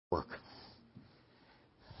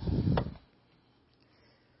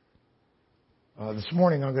This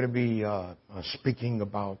morning I'm going to be speaking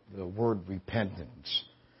about the word repentance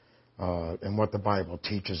and what the Bible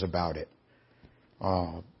teaches about it.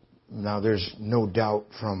 Now there's no doubt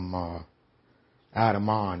from Adam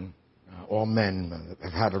on, all men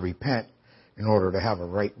have had to repent in order to have a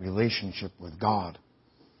right relationship with God.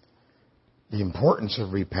 The importance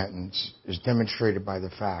of repentance is demonstrated by the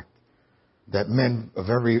fact that men of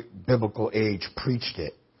every biblical age preached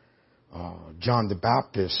it. John the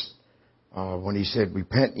Baptist, when he said,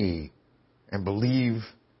 "Repent ye and believe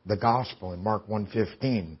the gospel" in Mark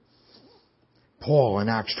 1:15. Paul in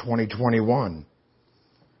Acts 20:21,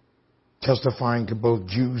 testifying to both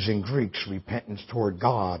Jews and Greeks, repentance toward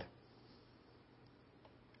God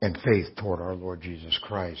and faith toward our Lord Jesus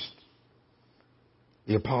Christ.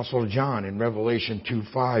 The Apostle John in Revelation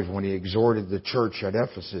 2:5, when he exhorted the church at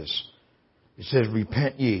Ephesus, he says,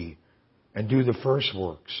 "Repent ye and do the first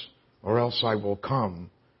works, or else I will come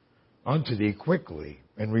unto thee quickly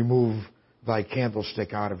and remove thy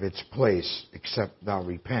candlestick out of its place, except thou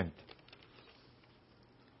repent."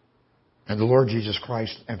 And the Lord Jesus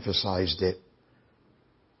Christ emphasized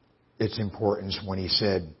its importance when he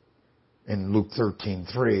said in Luke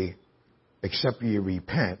 13:3, "Except ye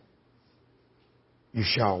repent, you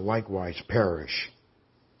shall likewise perish."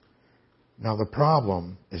 Now the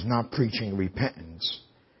problem is not preaching repentance,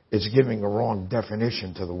 it's giving a wrong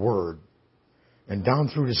definition to the word. And down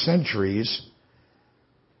through the centuries,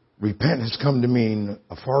 repent has come to mean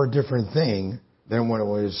a far different thing than when it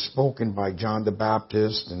was spoken by John the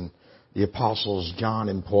Baptist and the apostles John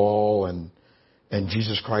and Paul and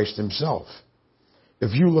Jesus Christ himself.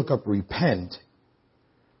 If you look up repent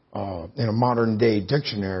in a modern day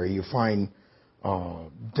dictionary, you find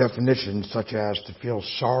definitions such as to feel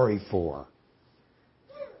sorry for,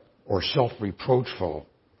 or self-reproachful,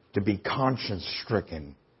 to be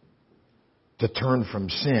conscience-stricken, to turn from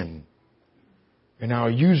sin. And now,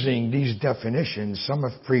 using these definitions, some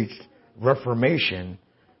have preached reformation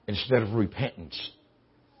instead of repentance.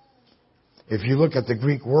 If you look at the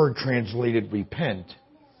Greek word translated repent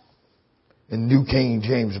in New King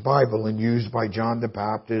James Bible and used by John the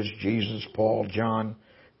Baptist, Jesus, Paul, John,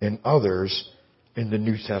 and others in the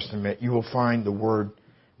New Testament, you will find the word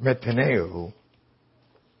metanoeo,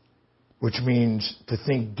 which means to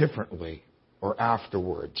think differently or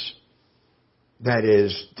afterwards. That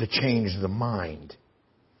is, to change the mind.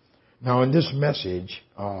 Now, in this message,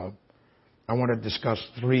 I want to discuss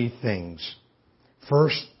three things.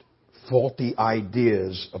 First, faulty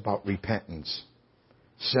ideas about repentance.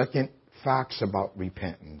 Second, facts about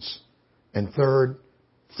repentance. And third,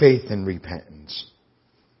 faith in repentance.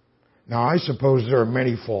 Now, I suppose there are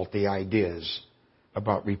many faulty ideas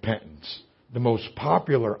about repentance. The most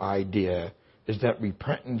popular idea is that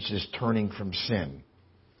repentance is turning from sin.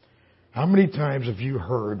 How many times have you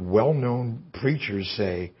heard well-known preachers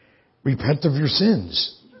say, "Repent of your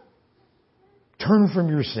sins. Turn from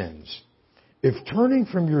your sins"? If turning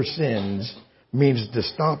from your sins means to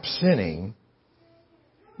stop sinning,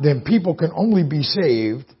 then people can only be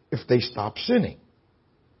saved if they stop sinning.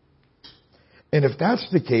 And if that's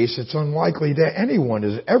the case, it's unlikely that anyone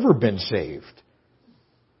has ever been saved,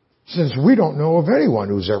 since we don't know of anyone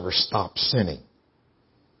who's ever stopped sinning.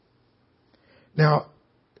 Now,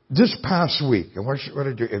 this past week, and what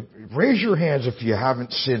I do, raise your hands if you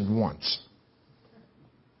haven't sinned once.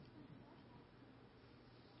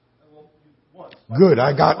 Good,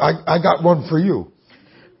 I got one for you.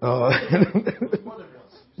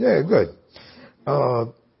 Yeah, good.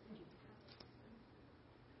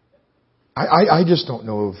 I just don't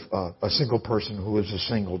know of a single person who lives a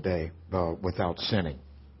single day without sinning.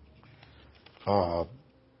 Now,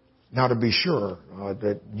 to be sure,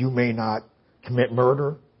 that you may not commit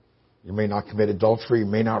murder, you may not commit adultery, you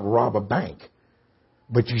may not rob a bank,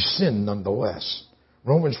 but you sin nonetheless.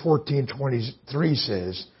 Romans 14:23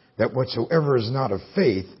 says that whatsoever is not of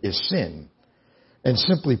faith is sin. And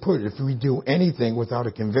simply put, if we do anything without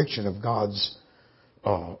a conviction of God's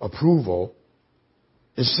approval,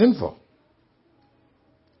 is sinful.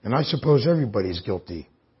 And I suppose everybody's guilty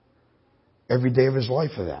every day of his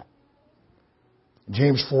life of that.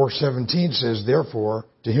 James 4:17 says, "Therefore,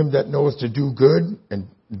 to him that knoweth to do good and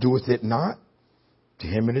doeth it not, to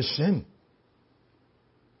him it is sin."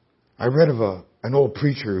 I read of an old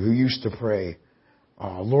preacher who used to pray,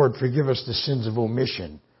 "Lord, forgive us the sins of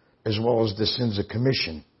omission as well as the sins of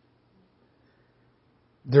commission."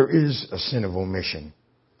 There is a sin of omission.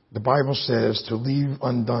 The Bible says to leave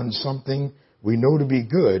undone something we know to be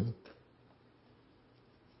good,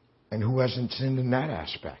 and who hasn't sinned in that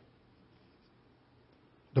aspect?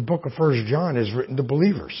 The book of 1 John is written to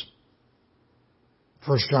believers.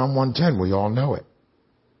 1 John 1:10, we all know it.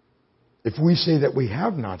 If we say that we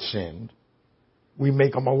have not sinned, we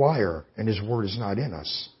make him a liar, and his word is not in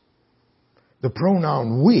us. The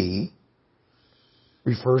pronoun we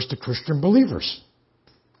refers to Christian believers.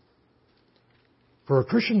 For a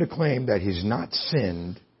Christian to claim that he's not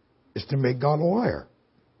sinned is to make God a liar.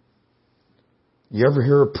 You ever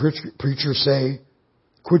hear a preacher say,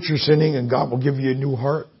 quit your sinning and God will give you a new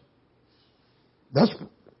heart? That's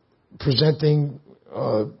presenting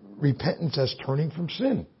repentance as turning from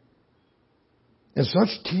sin. And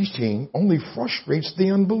such teaching only frustrates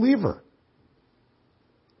the unbeliever.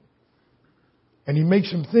 And he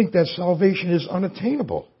makes him think that salvation is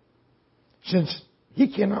unattainable, since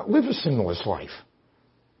he cannot live a sinless life.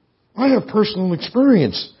 I have personal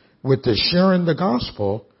experience with this, sharing the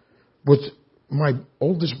gospel with my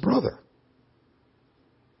oldest brother.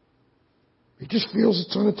 He just feels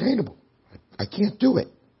it's unattainable. I can't do it.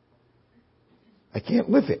 I can't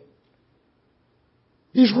live it.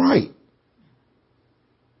 He's right.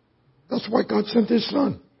 That's why God sent His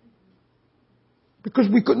Son. Because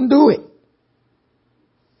we couldn't do it.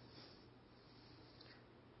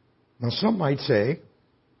 Now some might say,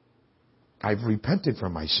 I've repented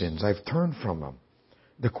from my sins. I've turned from them.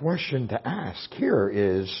 The question to ask here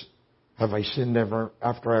is, have I sinned ever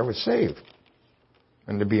after I was saved?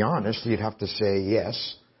 And to be honest, you'd have to say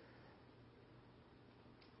yes.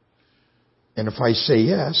 And if I say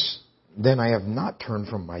yes, then I have not turned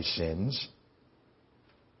from my sins.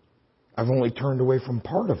 I've only turned away from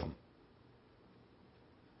part of them.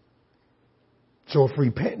 So if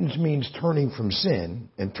repentance means turning from sin,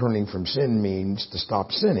 and turning from sin means to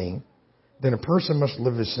stop sinning, then a person must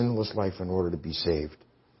live a sinless life in order to be saved.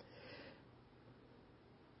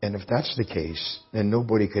 And if that's the case, then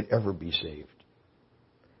nobody could ever be saved.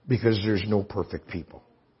 Because there's no perfect people.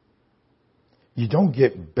 You don't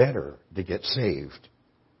get better to get saved.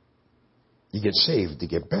 You get saved to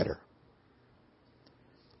get better.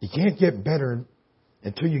 You can't get better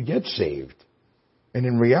until you get saved. And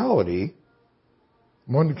in reality,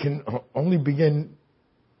 one can only begin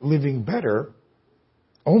living better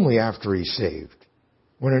only after he's saved.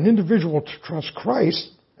 When an individual trusts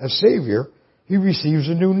Christ as Savior, he receives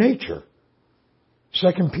a new nature.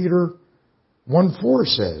 2 Peter 1:4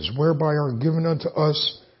 says, whereby are given unto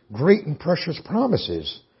us great and precious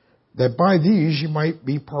promises, that by these you might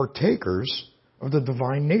be partakers of the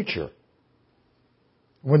divine nature.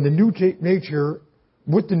 When the new nature,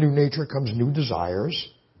 with the new nature comes new desires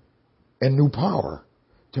and new power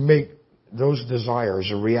to make those desires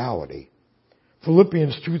a reality.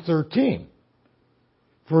 Philippians 2:13,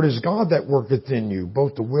 for it is God that worketh in you,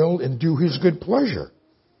 both to will and do His good pleasure.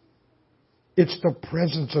 It's the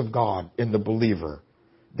presence of God in the believer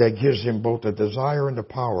that gives him both the desire and the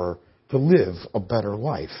power to live a better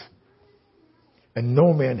life. And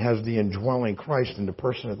no man has the indwelling Christ in the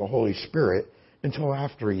person of the Holy Spirit until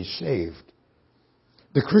after he's saved.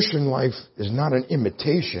 The Christian life is not an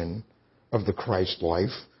imitation of the Christ life.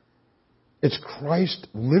 It's Christ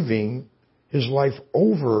living His life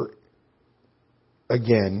over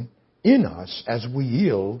again in us as we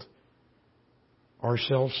yield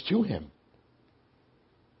ourselves to Him.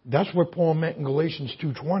 That's what Paul meant in Galatians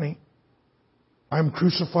 2:20. I'm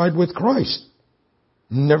crucified with Christ.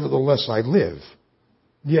 Nevertheless I live.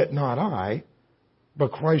 Yet not I,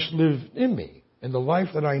 but Christ lives in me. And the life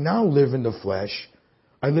that I now live in the flesh,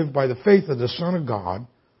 I live by the faith of the Son of God,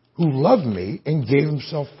 who loved me and gave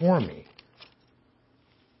Himself for me.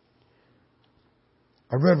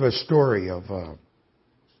 I read a story of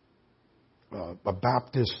a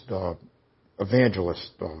Baptist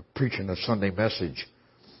evangelist preaching a Sunday message.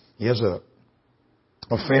 He has a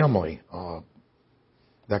family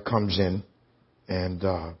that comes in, and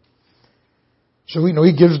so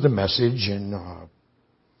he gives the message, and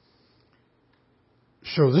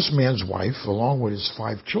so this man's wife, along with his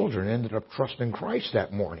 5 children, ended up trusting Christ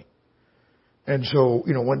that morning. And so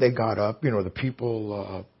when they got up, the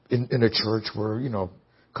people in the church were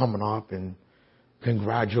coming up and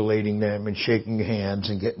congratulating them and shaking hands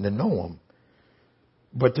and getting to know them.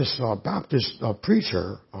 But this Baptist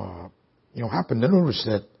preacher, happened to notice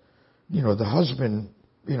that, the husband,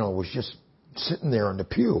 was just sitting there in the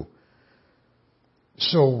pew.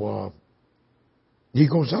 So he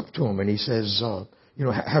goes up to him and he says,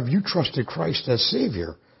 have you trusted Christ as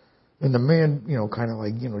Savior? And the man, kind of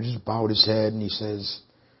like, just bowed his head and he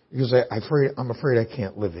goes, I'm afraid I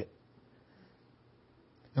can't live it.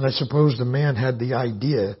 And I suppose the man had the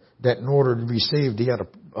idea that in order to be saved, he had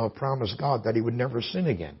to promise God that he would never sin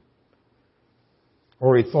again.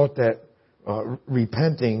 Or he thought that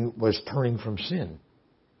repenting was turning from sin.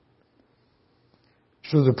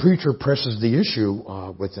 So the preacher presses the issue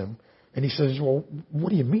with him. And he says, well, what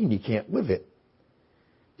do you mean you can't live it?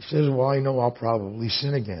 He says, well, I know I'll probably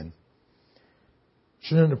sin again.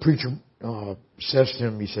 So then the preacher says to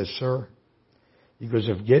him, he says, sir, he goes,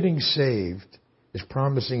 if getting saved is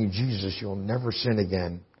promising Jesus you'll never sin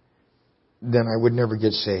again, then I would never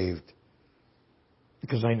get saved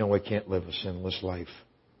because I know I can't live a sinless life.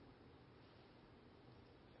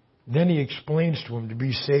 Then he explains to him to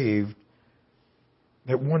be saved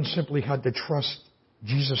that one simply had to trust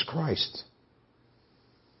Jesus Christ.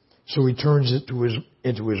 So he turns it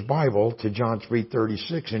into his Bible to John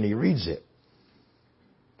 3:36 and he reads it.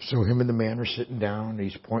 So him and the man are sitting down and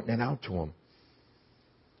he's pointing it out to him.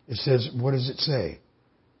 It says, what does it say?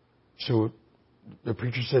 So the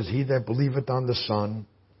preacher says, he that believeth on the Son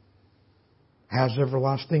has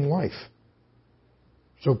everlasting life.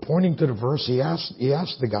 So pointing to the verse, he asked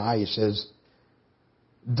the guy, he says,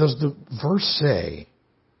 does the verse say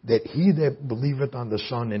that he that believeth on the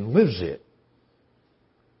Son and lives it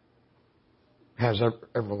has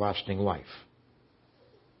everlasting life?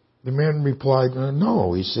 The man replied,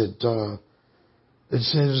 no. He said, it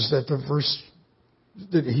says that the verse,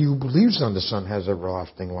 that he who believes on the Son has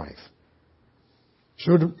everlasting life.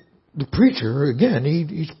 So the preacher, again,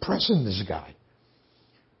 he's pressing this guy.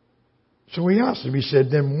 So he asked him, he said,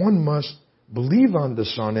 then one must believe on the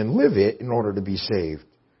Son and live it in order to be saved.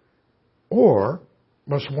 Or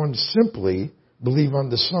must one simply believe on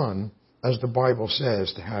the Son, as the Bible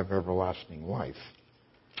says, to have everlasting life?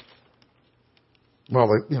 Well,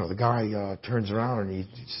 the guy turns around and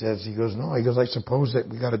he says, he goes, I suppose that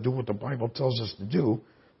we got to do what the Bible tells us to do,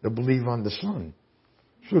 to believe on the Son.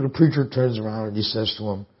 So the preacher turns around and he says to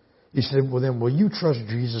him, he said, well then, will you trust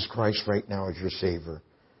Jesus Christ right now as your Savior?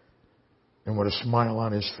 And with a smile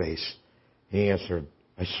on his face, he answered,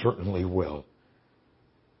 I certainly will.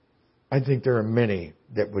 I think there are many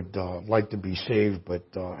that would like to be saved, but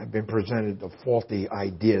have been presented the faulty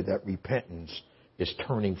idea that repentance is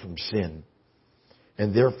turning from sin.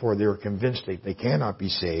 And therefore they're convinced that they cannot be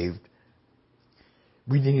saved.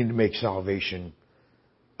 We need to make salvation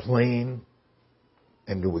plain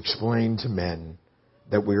and to explain to men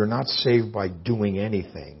that we are not saved by doing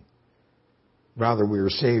anything. Rather, we are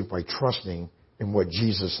saved by trusting in what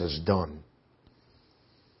Jesus has done.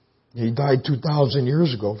 He died 2,000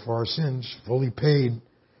 years ago for our sins, fully paid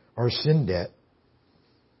our sin debt.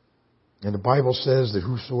 And the Bible says that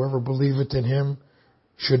whosoever believeth in him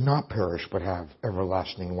should not perish but have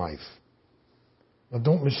everlasting life. Now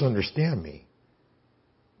don't misunderstand me.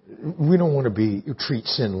 We don't want to treat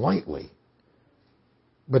sin lightly.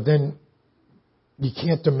 But then you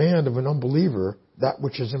can't demand of an unbeliever that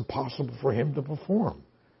which is impossible for him to perform.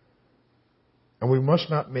 And we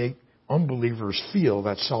must not make unbelievers feel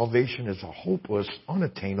that salvation is a hopeless,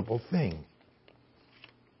 unattainable thing.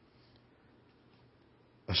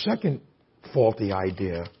 A second faulty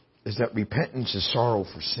idea is that repentance is sorrow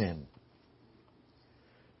for sin.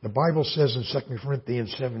 The Bible says in 2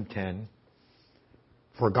 Corinthians 7:10,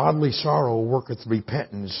 for godly sorrow worketh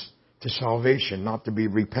repentance to salvation, not to be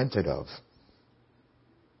repented of.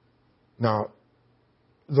 Now,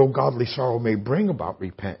 though godly sorrow may bring about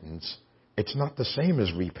repentance, it's not the same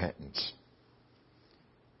as repentance.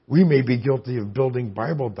 We may be guilty of building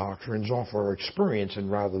Bible doctrines off our experience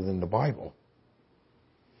and rather than the Bible.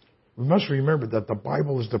 We must remember that the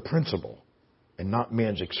Bible is the principle and not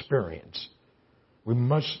man's experience. We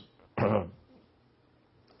must, how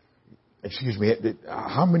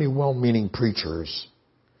many well-meaning preachers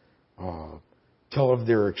tell of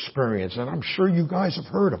their experience, and I'm sure you guys have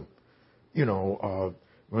heard them,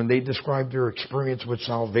 when they describe their experience with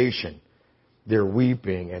salvation, their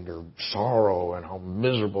weeping and their sorrow and how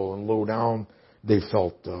miserable and low down they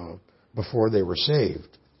felt before they were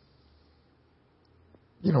saved.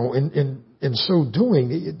 In so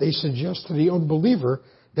doing, they suggest to the unbeliever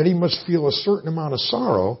that he must feel a certain amount of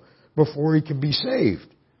sorrow before he can be saved.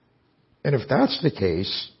 And if that's the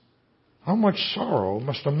case, how much sorrow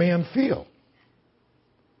must a man feel?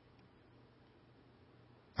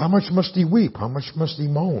 How much must he weep? How much must he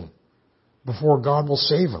moan before God will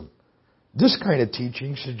save him? This kind of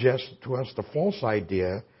teaching suggests to us the false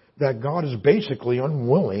idea that God is basically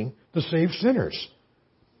unwilling to save sinners.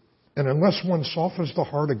 And unless one softens the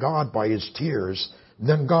heart of God by his tears,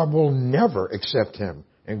 then God will never accept him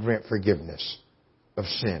and grant forgiveness of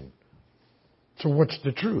sin. So what's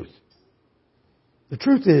the truth? The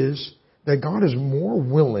truth is that God is more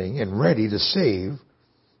willing and ready to save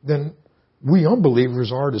than we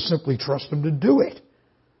unbelievers are to simply trust him to do it.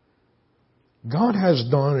 God has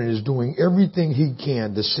done and is doing everything he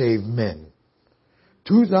can to save men.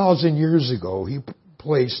 2,000 years ago, he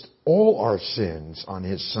placed all our sins on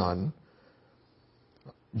his Son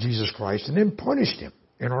Jesus Christ and then punished him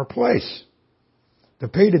in our place to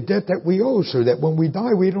pay the debt that we owe so that when we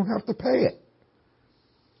die, we don't have to pay it.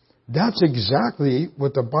 That's exactly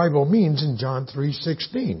what the Bible means in John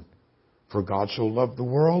 3:16. For God so loved the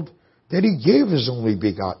world that he gave his only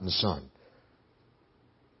begotten Son,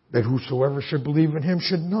 that whosoever should believe in him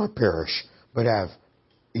should not perish, but have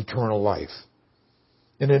eternal life.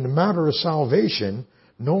 And in the matter of salvation,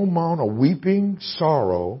 no amount of weeping,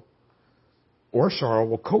 sorrow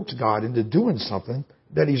will coax God into doing something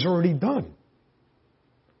that he's already done.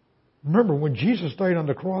 Remember, when Jesus died on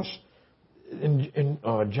the cross in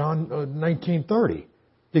John 19:30,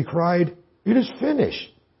 he cried, "It is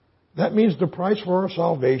finished." That means the price for our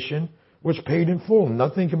salvation was paid in full.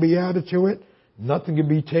 Nothing can be added to it. Nothing can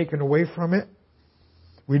be taken away from it.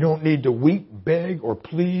 We don't need to weep, beg, or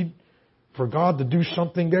plead for God to do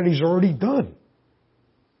something that he's already done.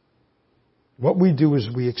 What we do is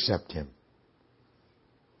we accept him.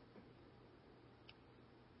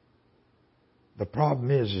 The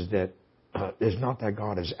problem is that it's not that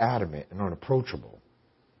God is adamant and unapproachable,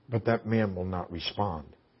 but that man will not respond.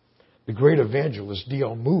 The great evangelist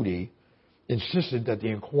D.L. Moody insisted that the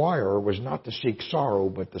inquirer was not to seek sorrow,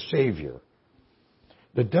 but the Savior.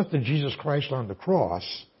 The death of Jesus Christ on the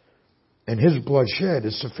cross and his blood shed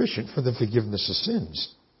is sufficient for the forgiveness of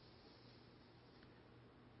sins.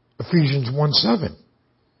 Ephesians 1:7,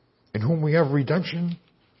 in whom we have redemption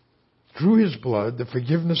through his blood, the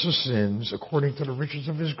forgiveness of sins according to the riches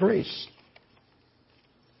of his grace.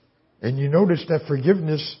 And you notice that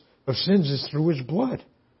forgiveness of sins is through his blood.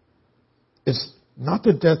 It's not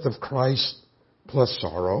the death of Christ plus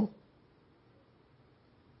sorrow,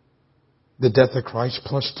 the death of Christ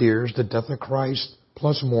plus tears, the death of Christ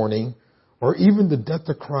plus mourning, or even the death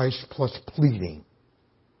of Christ plus pleading.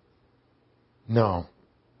 No.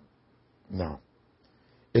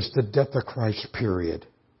 It's the death of Christ, period.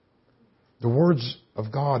 The Word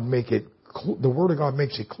of God makes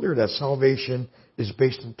it clear that salvation is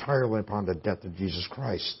based entirely upon the death of Jesus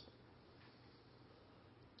Christ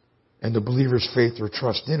and the believer's faith or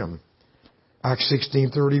trust in him. Acts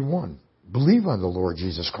 16:31. Believe on the Lord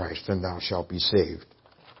Jesus Christ, and thou shalt be saved.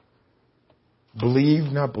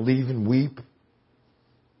 Believe, not believe and weep.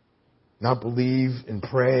 Not believe and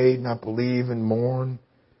pray. Not believe and mourn.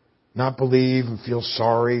 Not believe and feel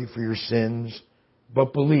sorry for your sins.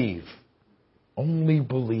 But believe. Only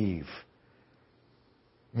believe.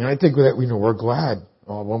 And I think that we're glad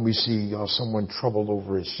when we see someone troubled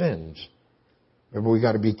over his sins. Remember, we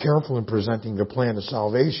got to be careful in presenting the plan of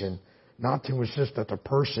salvation, not to insist that the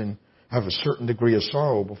person have a certain degree of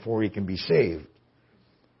sorrow before he can be saved.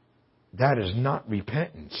 That is not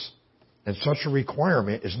repentance. And such a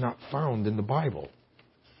requirement is not found in the Bible.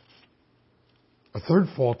 A third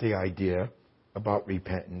faulty idea about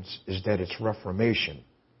repentance is that it's reformation.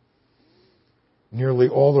 Nearly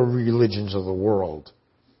all the religions of the world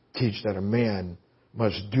teach that a man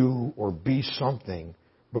must do or be something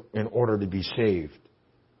in order to be saved.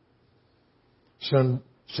 Some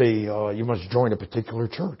say you must join a particular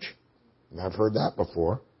church. And I've heard that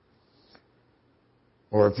before.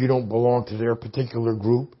 Or if you don't belong to their particular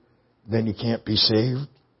group, then you can't be saved.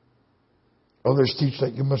 Others teach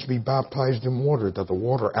that you must be baptized in water, that the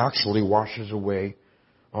water actually washes away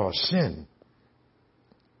sin.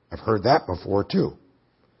 I've heard that before too.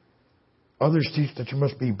 Others teach that you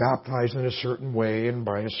must be baptized in a certain way and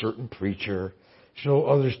by a certain preacher. So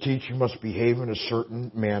others teach you must behave in a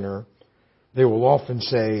certain manner. They will often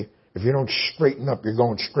say, if you don't straighten up, you're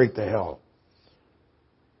going straight to hell.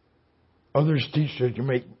 Others teach that you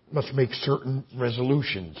must make certain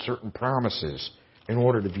resolutions, certain promises in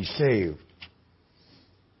order to be saved.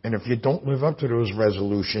 And if you don't live up to those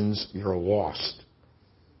resolutions, you're lost.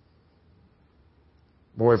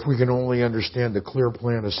 Boy, if we can only understand the clear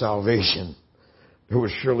plan of salvation, it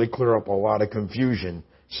would surely clear up a lot of confusion.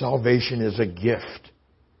 Salvation is a gift.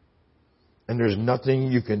 And there's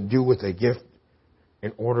nothing you can do with a gift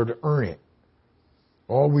in order to earn it.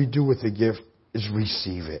 All we do with the gift is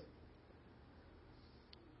receive it.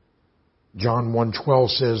 John 1:12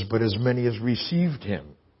 says, but as many as received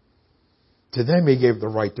him, to them he gave the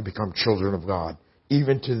right to become children of God,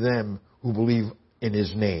 even to them who believe in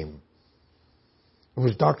his name. It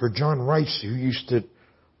was Dr. John Rice who used to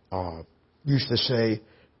say,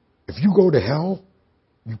 if you go to hell,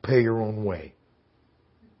 you pay your own way.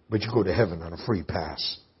 But you go to heaven on a free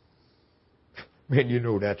pass. Man, you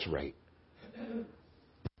know that's right.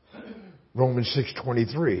 Romans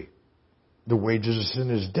 6:23, the wages of sin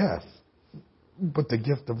is death, but the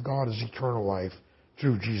gift of God is eternal life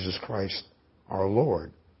through Jesus Christ our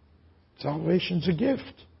Lord. Salvation's a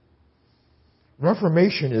gift.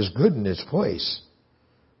 Reformation is good in its place,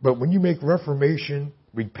 But when you make reformation,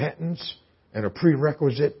 repentance, and a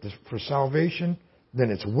prerequisite for salvation, then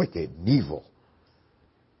it's wicked and evil.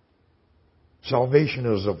 Salvation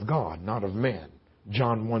is of God, not of man.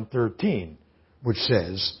 John 1:13, which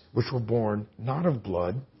says, which were born not of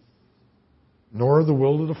blood, nor of the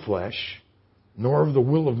will of the flesh, nor of the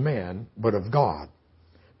will of man, but of God.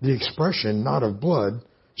 The expression, not of blood,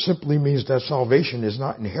 simply means that salvation is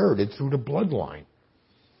not inherited through the bloodline.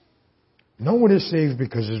 No one is saved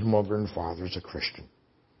because his mother and father is a Christian.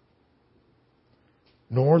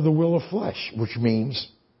 Nor the will of flesh, which means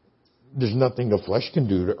there's nothing the flesh can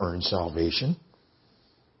do to earn salvation,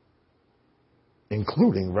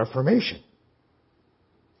 including reformation.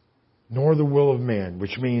 Nor the will of man,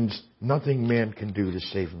 which means nothing man can do to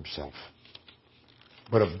save himself,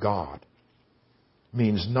 but of God.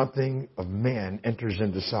 Means nothing of man enters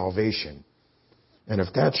into salvation. And if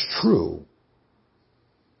that's true,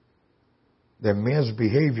 then man's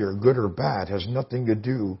behavior, good or bad, has nothing to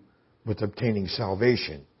do with obtaining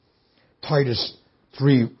salvation. Titus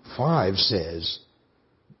 3:5 says,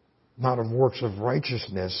 not of works of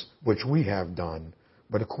righteousness which we have done,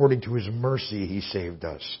 but according to his mercy he saved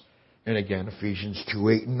us. And again, Ephesians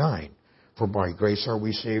 2:8 and 9. For by grace are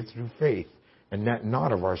we saved through faith, and that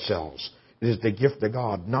not of ourselves. It is the gift of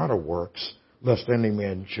God, not of works, lest any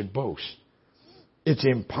man should boast. It's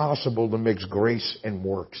impossible to mix grace and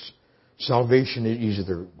works. Salvation is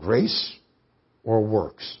either grace or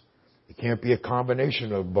works. It can't be a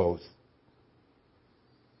combination of both.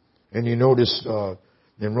 And you notice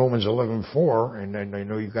in Romans 11:4, and I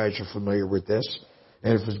know you guys are familiar with this,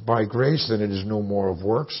 and if it's by grace, then it is no more of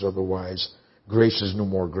works. Otherwise, grace is no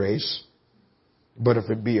more grace. But if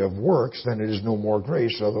it be of works, then it is no more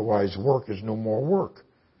grace. Otherwise, work is no more work.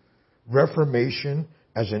 Reformation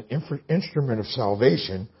as an instrument of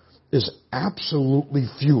salvation is absolutely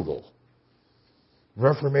futile.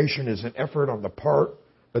 Reformation is an effort on the part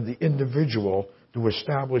of the individual to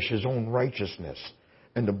establish his own righteousness.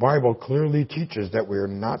 And the Bible clearly teaches that we are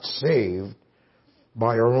not saved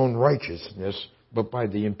by our own righteousness, but by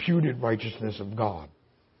the imputed righteousness of God.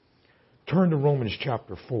 Turn to Romans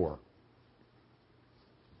chapter 4.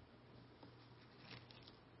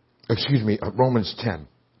 Romans 10.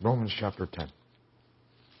 Romans chapter 10.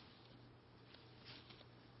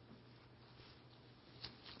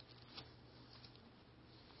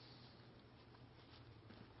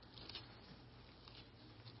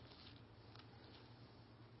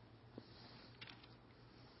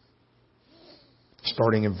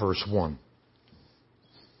 Starting in verse 1.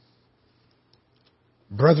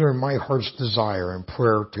 Brethren, my heart's desire and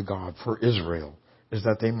prayer to God for Israel is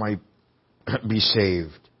that they might be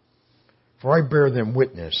saved. For I bear them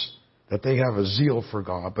witness that they have a zeal for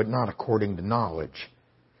God, but not according to knowledge.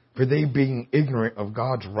 For they, being ignorant of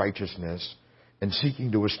God's righteousness and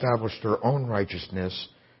seeking to establish their own righteousness,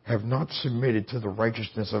 have not submitted to the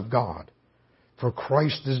righteousness of God. For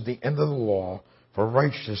Christ is the end of the law for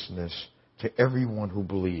righteousness to everyone who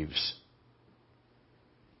believes.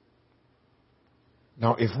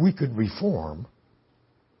 Now, if we could reform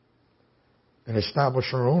and establish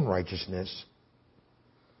our own righteousness,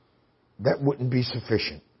 that wouldn't be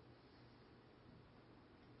sufficient.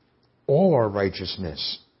 All our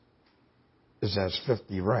righteousness is as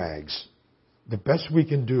filthy rags. The best we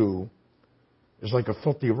can do is like a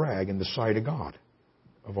filthy rag in the sight of God,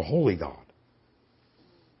 of a holy God.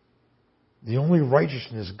 The only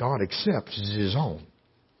righteousness God accepts is his own,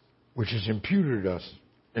 which is imputed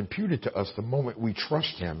to us the moment we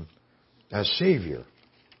trust him as Savior.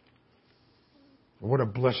 What a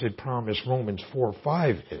blessed promise Romans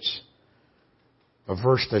 4:5 is. A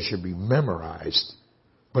verse that should be memorized.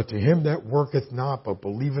 But to him that worketh not, but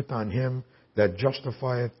believeth on him that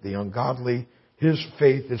justifieth the ungodly, his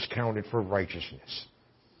faith is counted for righteousness.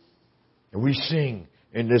 And we sing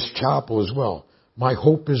in this chapel as well, my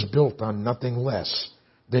hope is built on nothing less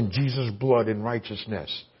than Jesus' blood and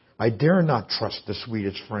righteousness. I dare not trust the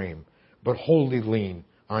sweetest frame, but wholly lean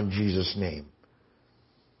on Jesus' name.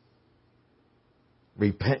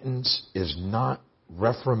 Repentance is not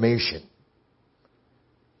reformation.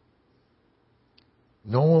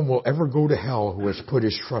 No one will ever go to hell who has put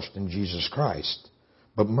his trust in Jesus Christ.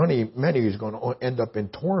 But many is going to end up in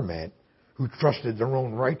torment who trusted their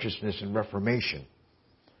own righteousness in reformation.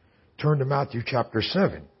 Turn to Matthew chapter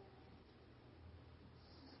 7.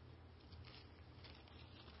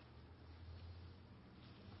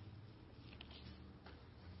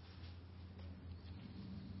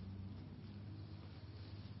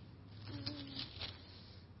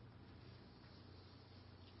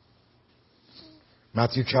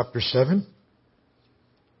 Matthew chapter 7,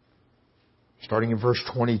 starting in verse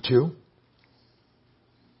 22.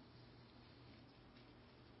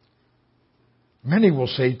 Many will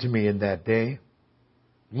say to me in that day,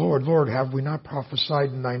 Lord, Lord, have we not prophesied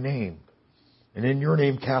in thy name? And in your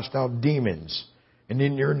name cast out demons, and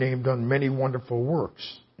in your name done many wonderful works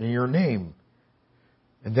in your name.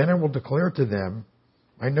 And then I will declare to them,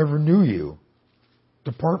 I never knew you.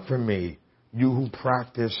 Depart from me, you who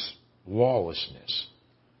practice lawlessness.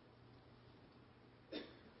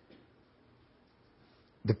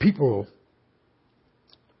 The people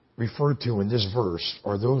referred to in this verse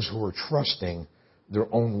are those who are trusting their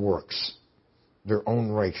own works, their own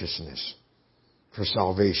righteousness for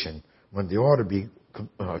salvation, when they ought to be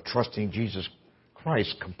trusting Jesus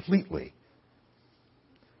Christ completely.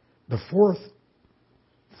 The fourth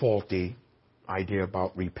faulty idea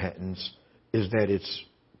about repentance is that it's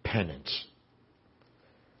penance.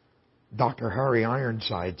 Dr. Harry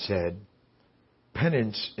Ironside said,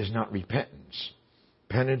 penance is not repentance.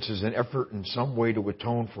 Penance is an effort in some way to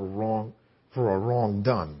atone for a wrong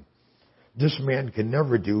done. This man can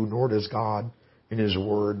never do, nor does God in His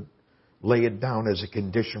Word lay it down as a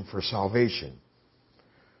condition for salvation.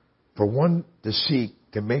 For one to seek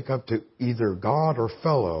to make up to either God or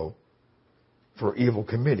fellow for evil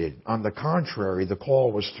committed. On the contrary, the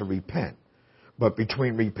call was to repent. But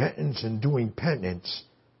between repentance and doing penance,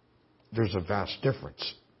 there's a vast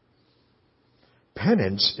difference.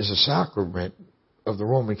 Penance is a sacrament of the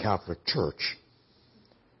Roman Catholic Church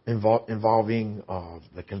involving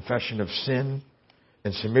the confession of sin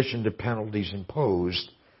and submission to penalties imposed,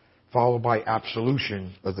 followed by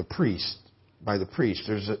absolution of the priest by the priest.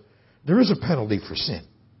 There is a penalty for sin,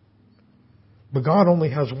 but God only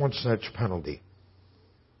has one such penalty,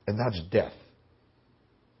 and that's death.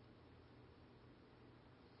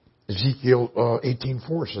 Ezekiel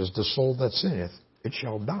 18:4 says, "The soul that sinneth, it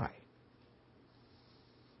shall die."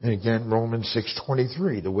 And again, Romans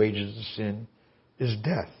 6:23, "The wages of sin is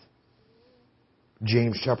death."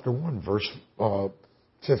 James chapter 1, verse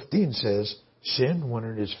 15 says, "Sin, when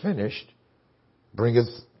it is finished, bringeth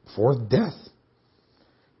forth death."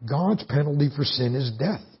 God's penalty for sin is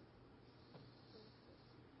death.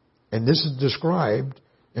 And this is described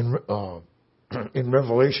in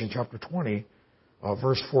Revelation chapter 20,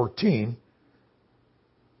 verse 14,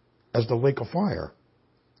 as the lake of fire.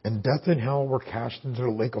 And death and hell were cast into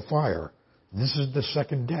the lake of fire. This is the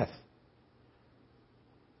second death.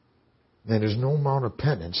 There is no amount of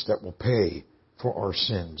penance that will pay for our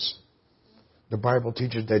sins. The Bible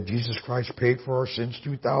teaches that Jesus Christ paid for our sins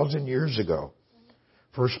 2,000 years ago.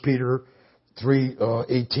 1 Peter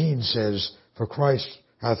 3:18 says, "For Christ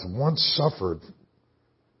hath once suffered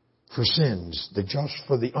for sins, the just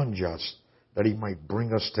for the unjust, that He might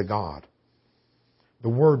bring us to God." The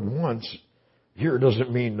word once here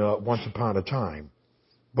doesn't mean once upon a time,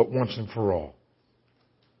 but once and for all.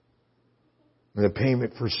 And the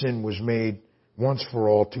payment for sin was made once for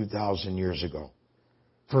all 2,000 years ago.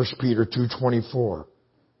 1 Peter 2:24,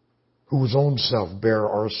 "Whose own self bare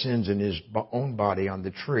our sins in His own body on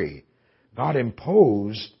the tree." God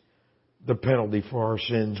imposed the penalty for our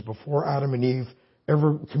sins before Adam and Eve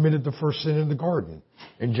ever committed the first sin in the garden.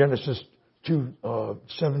 In Genesis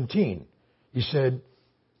 2:17, He said,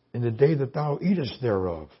 "In the day that thou eatest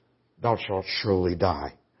thereof, thou shalt surely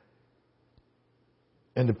die."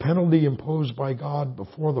 And the penalty imposed by God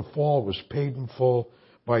before the fall was paid in full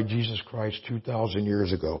by Jesus Christ 2,000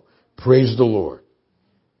 years ago. Praise the Lord.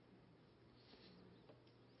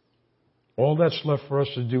 All that's left for us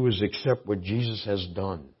to do is accept what Jesus has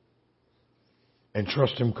done and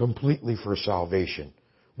trust Him completely for salvation.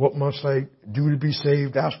 What must I do to be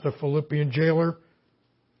saved? Asked the Philippian jailer.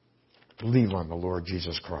 Believe on the Lord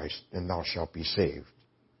Jesus Christ, and thou shalt be saved.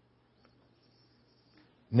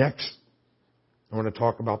 Next, I want to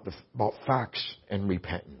talk about facts and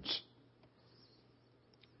repentance.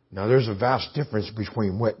 Now, there's a vast difference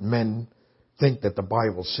between what men think that the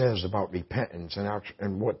Bible says about repentance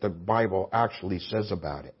and what the Bible actually says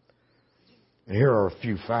about it. And here are a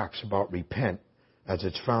few facts about repent as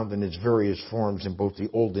it's found in its various forms in both the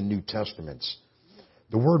Old and New Testaments.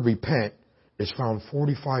 The word repent is found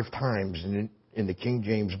 45 times in the King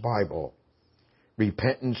James Bible.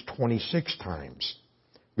 Repentance 26 times.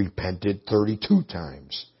 Repented 32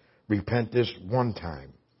 times. Repentest 1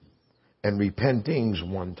 time. And repentings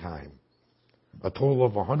 1 time. A total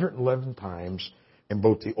of 111 times in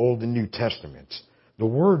both the Old and New Testaments. The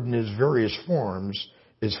word in its various forms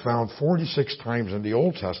is found 46 times in the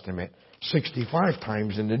Old Testament, 65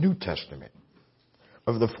 times in the New Testament.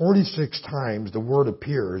 Of the 46 times the word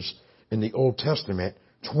appears in the Old Testament,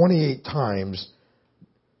 28 times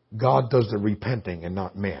God does the repenting and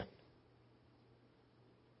not man.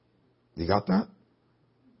 You got that?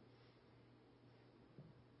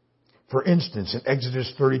 For instance, in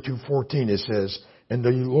Exodus 32:14 it says, "And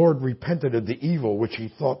the Lord repented of the evil which he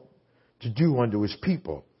thought to do unto his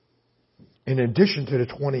people." In addition to the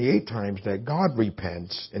 28 times that God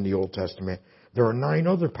repents in the Old Testament, there are 9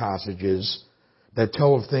 other passages that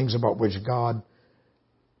tell of things about which God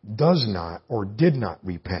does not or did not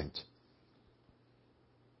repent.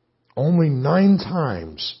 Only 9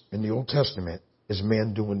 times in the Old Testament is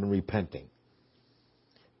man doing the repenting.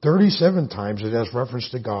 37 times it has reference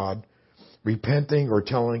to God repenting or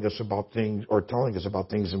telling us about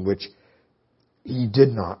things in which he did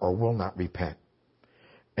not or will not repent.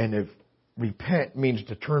 And if repent means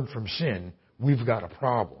to turn from sin, we've got a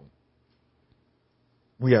problem.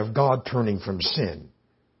 We have God turning from sin.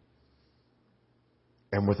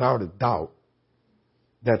 And without a doubt,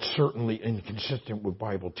 that's certainly inconsistent with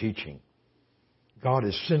Bible teaching. God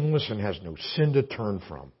is sinless and has no sin to turn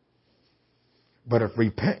from. But if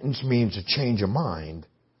repentance means a change of mind,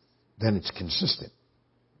 then it's consistent.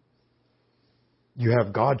 You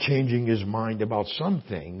have God changing his mind about some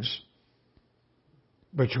things,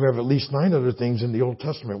 but you have at least 9 other things in the Old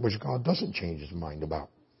Testament which God doesn't change his mind about.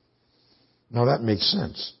 Now that makes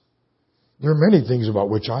sense. There are many things about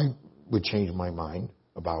which I would change my mind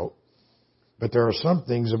about, but there are some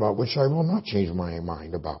things about which I will not change my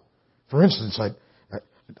mind about. For instance,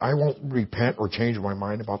 I won't repent or change my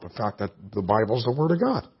mind about the fact that the Bible is the Word of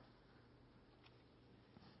God.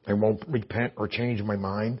 I won't repent or change my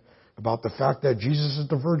mind about the fact that Jesus is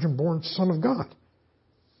the virgin-born Son of God.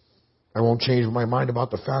 I won't change my mind about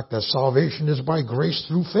the fact that salvation is by grace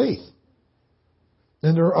through faith.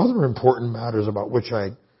 And there are other important matters about which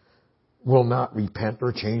I will not repent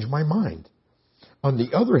or change my mind. On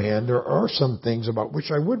the other hand, there are some things about which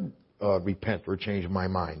I would repent or change my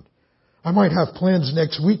mind. I might have plans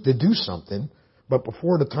next week to do something, but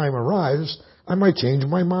before the time arrives, I might change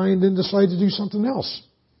my mind and decide to do something else.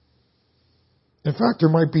 In fact, there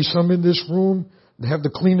might be some in this room that have the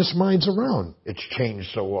cleanest minds around. It's changed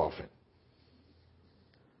so often.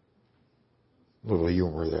 A little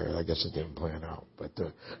humor there. I guess it didn't plan out. But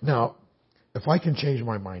now, if I can change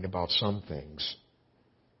my mind about some things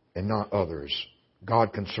and not others,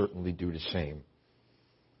 God can certainly do the same.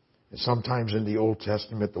 And sometimes in the Old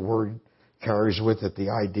Testament, the word carries with it the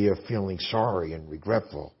idea of feeling sorry and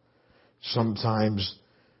regretful. Sometimes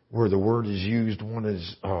where the word is used, one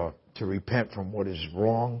is to repent from what is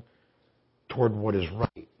wrong toward what is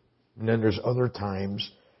right. And then there's other times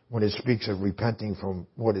when it speaks of repenting from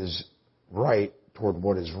what is right toward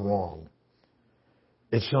what is wrong.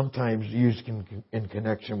 It's sometimes used in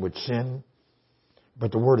connection with sin,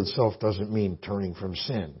 but the word itself doesn't mean turning from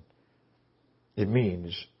sin. It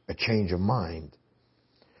means a change of mind.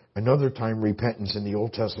 Another time, repentance in the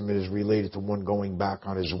Old Testament is related to one going back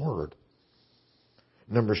on his word.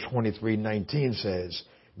 Numbers 23:19 says,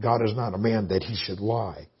 "God is not a man that he should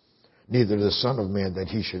lie, neither the Son of Man that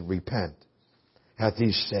he should repent. Hath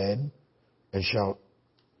he said, and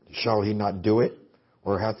shall he not do it?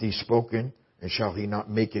 Or hath he spoken, and shall he not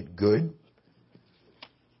make it good?"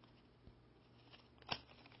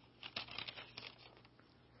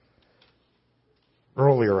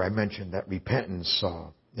 Earlier I mentioned that repentance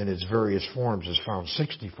in its various forms is found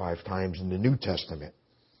 65 times in the New Testament.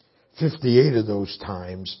 58 of those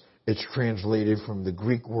times it's translated from the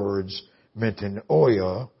Greek words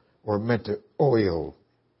metanoia or metaoio.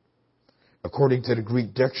 According to the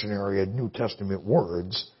Greek Dictionary of New Testament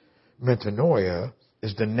words, metanoia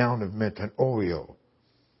is the noun of metanoio.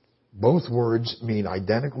 Both words mean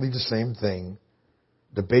identically the same thing.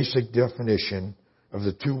 The basic definition of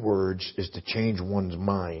the two words is to change one's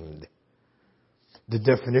mind. The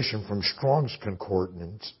definition from Strong's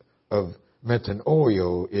Concordance of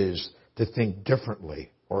metanoio is to think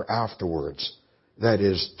differently or afterwards. That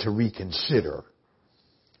is, to reconsider.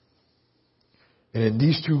 And in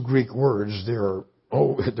these two Greek words, it's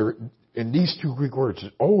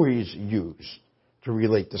always used to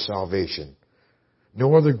relate to salvation.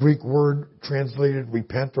 No other Greek word translated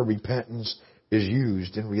repent or repentance is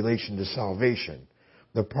used in relation to salvation.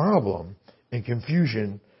 The problem and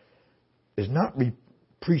confusion is not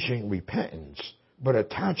preaching repentance, but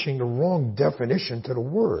attaching the wrong definition to the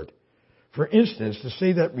word. For instance, to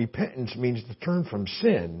say that repentance means to turn from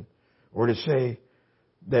sin, or to say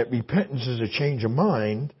that repentance is a change of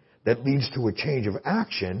mind that leads to a change of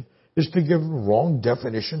action, is to give the wrong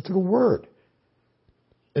definition to the word.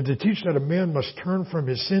 And to teach that a man must turn from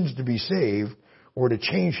his sins to be saved, or to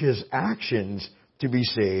change his actions to be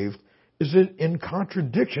saved, is in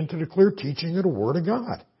contradiction to the clear teaching of the Word of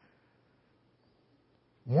God.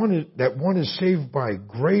 One is saved by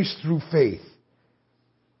grace through faith.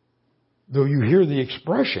 Though you hear the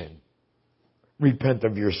expression repent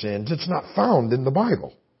of your sins. It's not found in the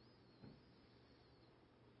Bible.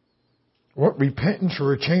 What repentance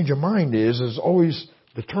or a change of mind is always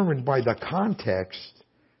determined by the context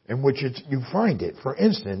in which you find it. For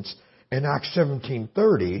instance, in Acts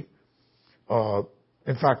 17:30,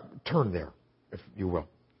 in fact, turn there, if you will.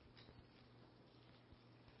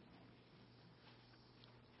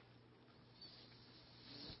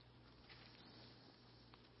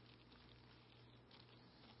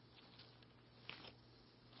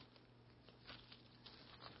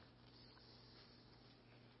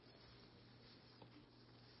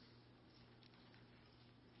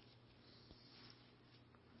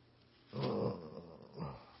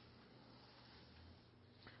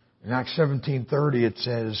 In Acts 17:30 it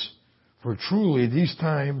says, "For truly these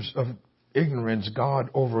times of ignorance God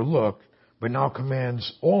overlooked, but now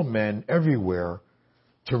commands all men everywhere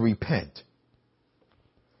to repent."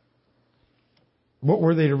 What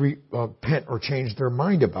were they to repent or change their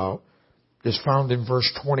mind about is found in verse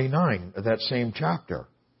 29 of that same chapter.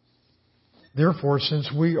 "Therefore, since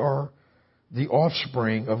we are the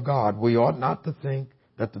offspring of God, we ought not to think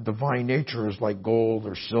that the divine nature is like gold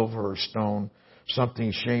or silver or stone,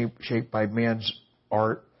 something shaped by man's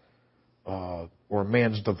art or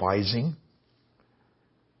man's devising."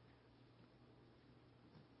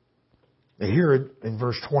 Here in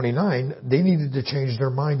verse 29, they needed to change their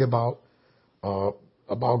mind about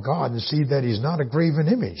God and see that He's not a graven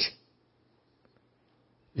image.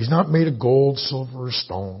 He's not made of gold, silver, or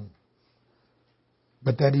stone,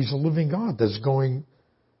 but that He's a living God that's going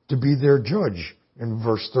to be their judge in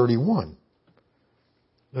verse 31.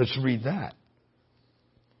 Let's read that.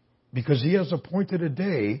 "Because He has appointed a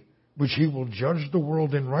day which He will judge the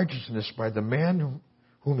world in righteousness by the man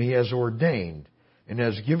whom He has ordained, and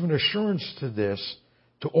has given assurance to this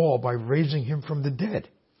to all by raising Him from the dead."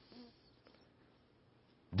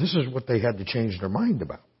 This is what they had to change their mind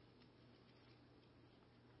about.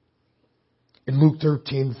 In Luke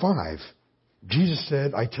 13:5, Jesus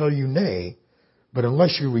said, "I tell you nay, but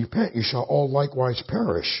unless you repent, you shall all likewise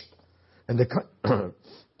perish." And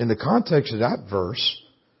in the context of that verse,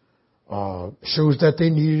 shows that they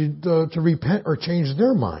needed to repent or change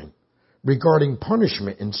their mind regarding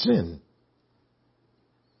punishment and sin.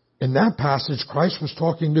 In that passage, Christ was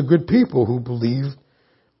talking to good people who believed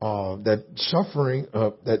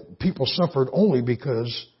that people suffered only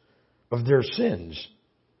because of their sins.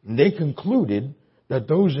 And they concluded that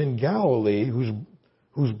those in Galilee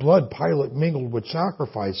whose blood Pilate mingled with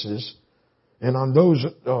sacrifices, and on those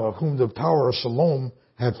whom the Tower of Siloam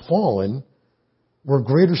had fallen, were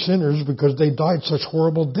greater sinners because they died such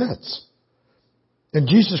horrible deaths. And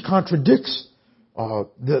Jesus contradicts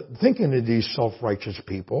the thinking of these self-righteous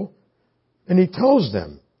people, and He tells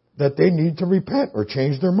them that they need to repent or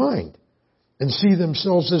change their mind and see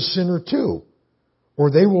themselves as sinner too,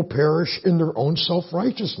 or they will perish in their own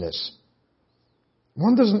self-righteousness.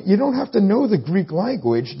 You don't have to know the Greek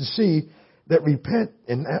language to see that repent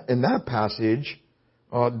in that passage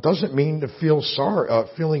doesn't mean to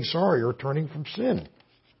feeling sorry or turning from sin.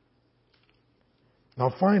 Now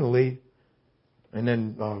finally, and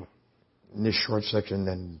then in this short section,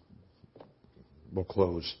 then we'll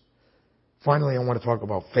close. Finally, I want to talk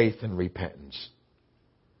about faith and repentance.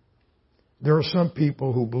 There are some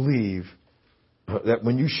people who believe that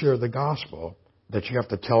when you share the gospel, that you have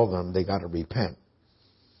to tell them they got to repent.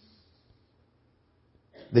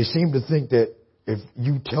 They seem to think that if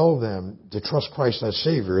you tell them to trust Christ as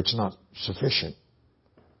Savior, it's not sufficient.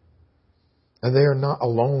 And they are not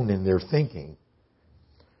alone in their thinking.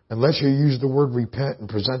 Unless you use the word repent in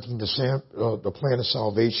presenting the plan of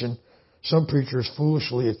salvation, some preachers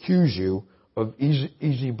foolishly accuse you of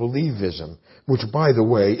easy believism, which, by the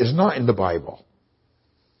way, is not in the Bible.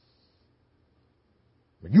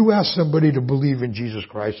 When you ask somebody to believe in Jesus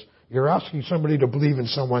Christ, you're asking somebody to believe in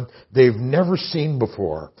someone they've never seen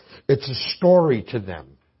before. It's a story to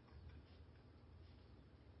them.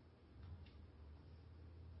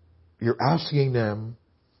 You're asking them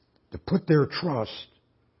to put their trust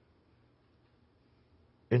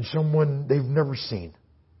in someone they've never seen.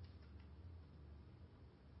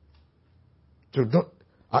 So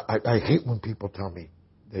I hate when people tell me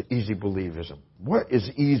that easy believism. What is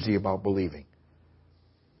easy about believing?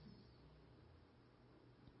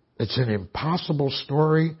 It's an impossible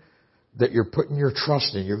story that you're putting your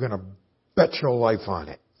trust in. You're going to bet your life on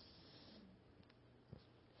it.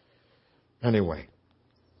 Anyway,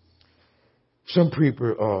 some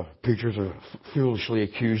preachers are foolishly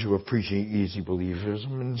accuse you of preaching easy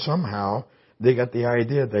believism, and somehow they got the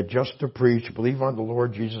idea that just to preach, believe on the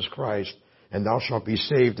Lord Jesus Christ, and thou shalt be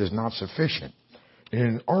saved is not sufficient. In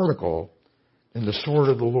an article in The Sword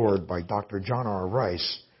of the Lord by Dr. John R.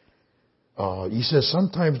 Rice, he says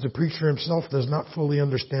sometimes the preacher himself does not fully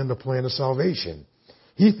understand the plan of salvation.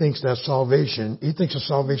 He thinks of salvation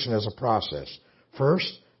as a process.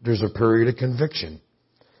 First, there's a period of conviction,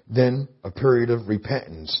 then a period of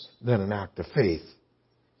repentance, then an act of faith.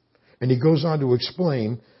 And he goes on to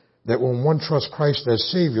explain that when one trusts Christ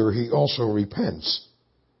as Savior, he also repents.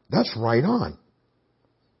 That's right on.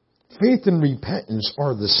 Faith and repentance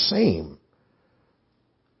are the same.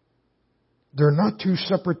 They're not two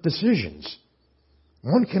separate decisions.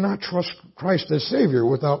 One cannot trust Christ as Savior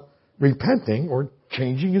without repenting or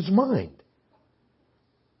changing his mind.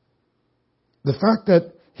 The fact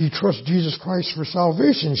that he trusts Jesus Christ for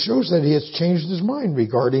salvation shows that he has changed his mind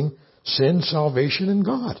regarding sin, salvation, and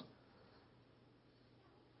God.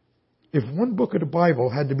 If one book of the Bible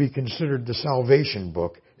had to be considered the salvation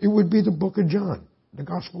book, it would be the book of John, the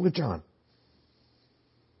Gospel of John.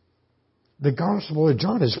 The Gospel of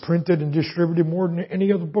John is printed and distributed more than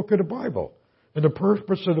any other book of the Bible. And the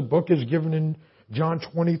purpose of the book is given in John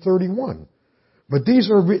 20:31. But these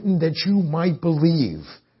are written that you might believe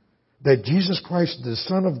that Jesus Christ is the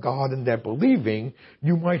Son of God, and that believing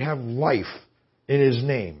you might have life in his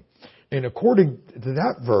name. And according to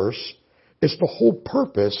that verse, it's the whole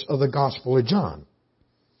purpose of the Gospel of John.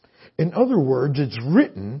 In other words, it's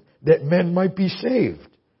written that men might be saved.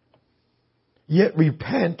 Yet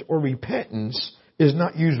repent or repentance is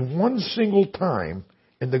not used one single time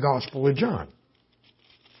in the Gospel of John.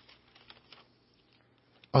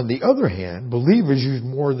 On the other hand, believe is used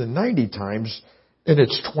more than 90 times in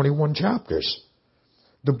its 21 chapters.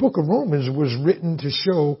 The book of Romans was written to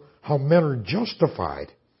show how men are justified.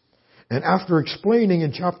 And after explaining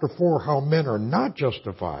in chapter 4 how men are not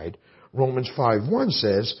justified, Romans 5:1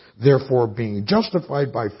 says, therefore being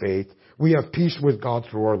justified by faith, we have peace with God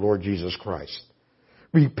through our Lord Jesus Christ.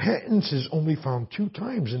 Repentance is only found 2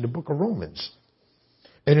 times in the book of Romans.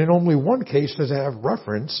 And in only one case does it have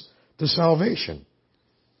reference to salvation.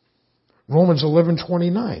 Romans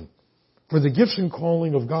 11:29. For the gifts and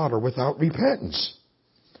calling of God are without repentance.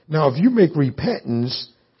 Now, if you make repentance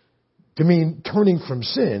to mean turning from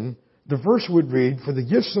sin, the verse would read, for the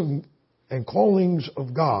gifts and callings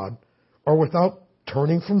of God are without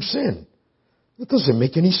turning from sin. That doesn't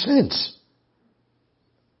make any sense.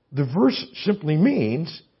 The verse simply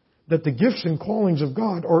means that the gifts and callings of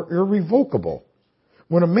God are irrevocable.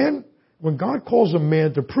 When God calls a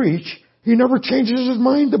man to preach, he never changes his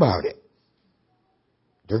mind about it.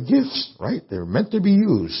 They're gifts, right? They're meant to be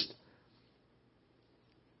used.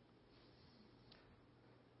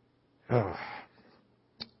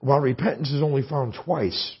 While repentance is only found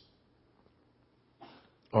twice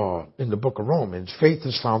in the book of Romans, faith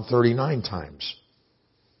is found 39 times.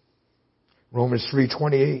 Romans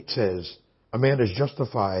 3:28 says, a man is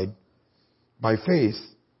justified by faith.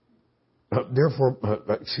 A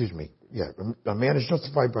man is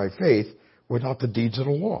justified by faith without the deeds of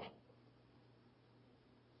the law.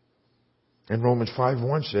 And Romans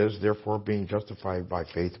 5:1 says, therefore being justified by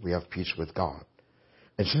faith, we have peace with God.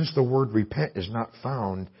 And since the word repent is not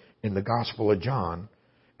found in the Gospel of John,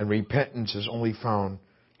 and repentance is only found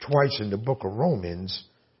twice in the book of Romans,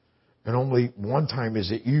 and only one time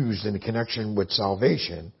is it used in connection with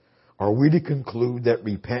salvation, are we to conclude that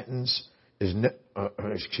repentance is,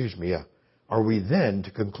 are we then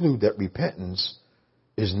to conclude that repentance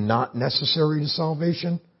is not necessary to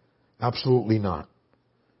salvation? Absolutely not.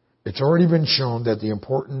 It's already been shown that the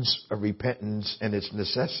importance of repentance and its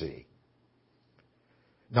necessity.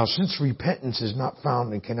 Now, since repentance is not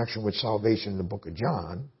found in connection with salvation in the book of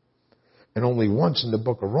John, and only once in the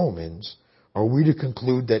book of Romans, are we to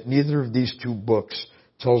conclude that neither of these 2 books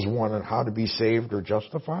tells one on how to be saved or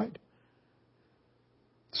justified?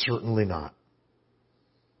 Certainly not.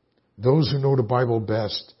 Those who know the Bible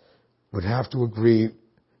best would have to agree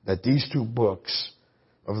that these 2 books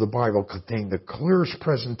of the Bible contain the clearest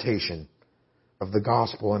presentation of the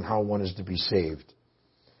gospel and how one is to be saved.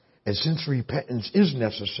 And since repentance is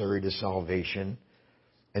necessary to salvation,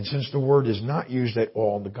 and since the word is not used at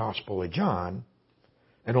all in the Gospel of John,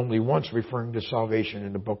 and only once referring to salvation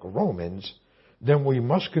in the book of Romans, then we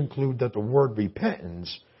must conclude that the word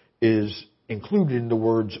repentance is included in the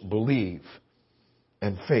words believe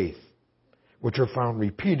and faith, which are found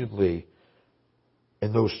repeatedly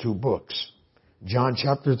in those 2 books. John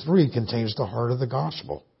chapter 3 contains the heart of the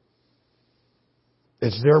gospel.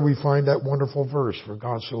 It's there we find that wonderful verse, for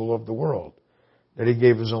God so loved the world, that he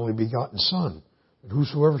gave his only begotten Son, that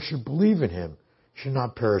whosoever should believe in him should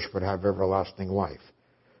not perish but have everlasting life.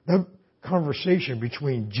 That conversation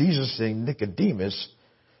between Jesus and Nicodemus,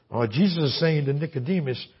 Jesus is saying to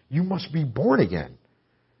Nicodemus, you must be born again.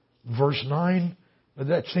 Verse 9 of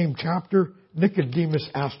that same chapter, Nicodemus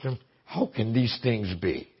asked him, how can these things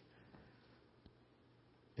be?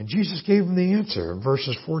 And Jesus gave him the answer in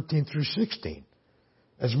verses 14 through 16.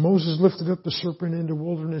 As Moses lifted up the serpent in the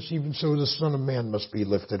wilderness, even so the Son of Man must be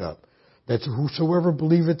lifted up, that whosoever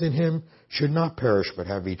believeth in him should not perish but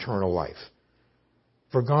have eternal life.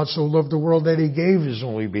 For God so loved the world that he gave his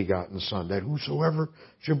only begotten Son, that whosoever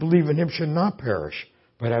should believe in him should not perish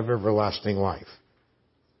but have everlasting life.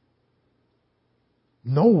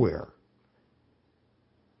 Nowhere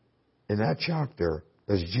in that chapter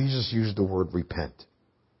does Jesus use the word repent.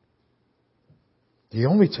 He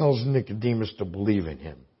only tells Nicodemus to believe in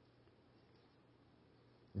him.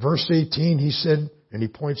 Verse 18, he said, and he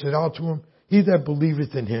points it out to him, he that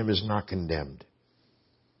believeth in him is not condemned,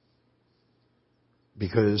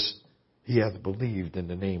 because he hath believed in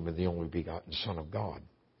the name of the only begotten Son of God.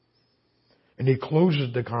 And he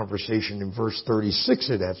closes the conversation in verse 36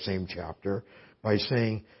 of that same chapter by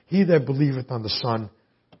saying, he that believeth on the Son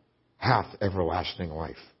hath everlasting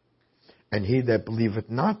life. And he that believeth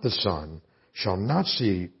not the Son shall not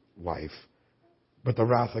see life, but the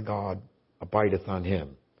wrath of God abideth on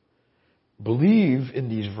him. Believe in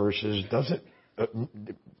these verses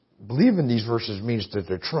means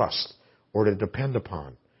to trust or to depend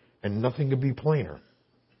upon, and nothing could be plainer.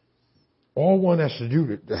 All one has to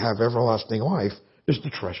do to have everlasting life is to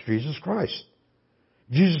trust Jesus Christ.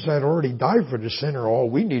 Jesus had already died for the sinner. All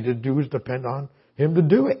we need to do is depend on him to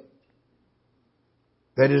do it.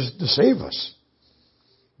 That is, to save us.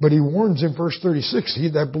 But he warns in verse 36, he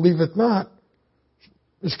that believeth not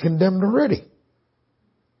is condemned already.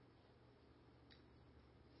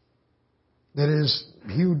 That is,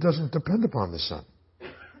 he who doesn't depend upon the Son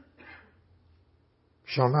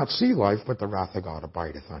shall not see life, but the wrath of God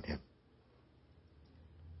abideth on him.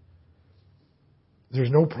 There's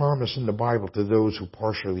no promise in the Bible to those who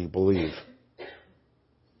partially believe.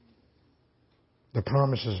 The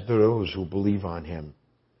promise is to those who believe on him.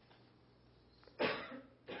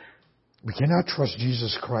 We cannot trust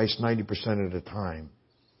Jesus Christ 90% of the time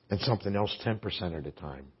and something else 10% of the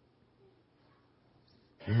time.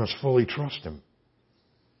 We must fully trust him.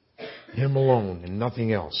 Him alone and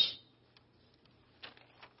nothing else.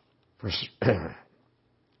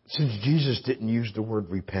 Since Jesus didn't use the word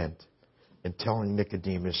repent in telling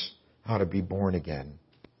Nicodemus how to be born again,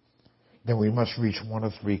 then we must reach one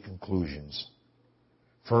of three conclusions.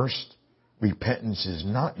 First, repentance is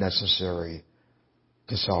not necessary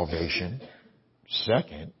to salvation.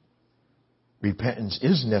 Second, repentance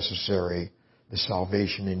is necessary to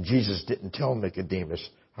salvation, and Jesus didn't tell Nicodemus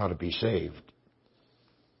how to be saved.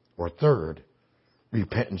 Or third,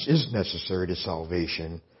 repentance is necessary to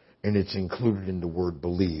salvation, and it's included in the word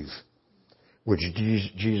believe, which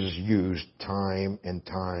Jesus used time and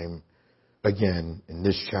time again in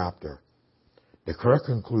this chapter. The correct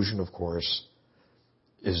conclusion, of course,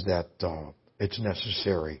 is that it's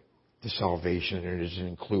necessary to salvation, and it is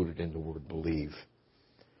included in the word believe.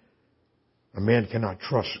 A man cannot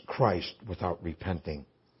trust Christ without repenting.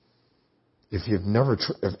 If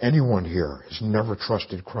anyone here has never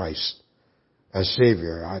trusted Christ as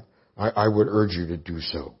Savior, I would urge you to do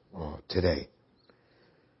so today.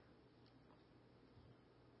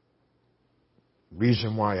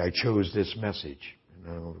 Reason why I chose this message,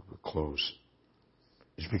 and I'll close,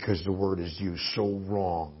 is because the word is used so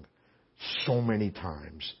wrong so many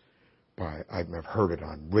times. I've heard it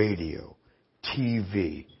on radio,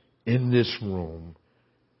 TV, in this room.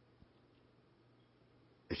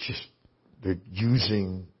 It's just they're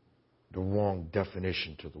using the wrong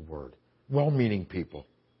definition to the word. Well-meaning people.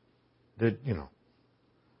 And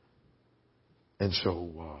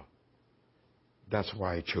so that's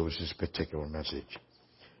why I chose this particular message.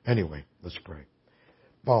 Anyway, let's pray.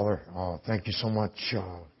 Father, thank you so much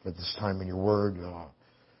for this time in your word.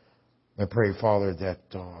 I pray, Father, that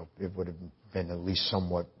it would have been at least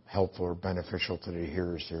somewhat helpful or beneficial to the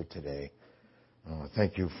hearers here today.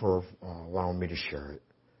 Thank you for allowing me to share it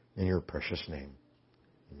in your precious name.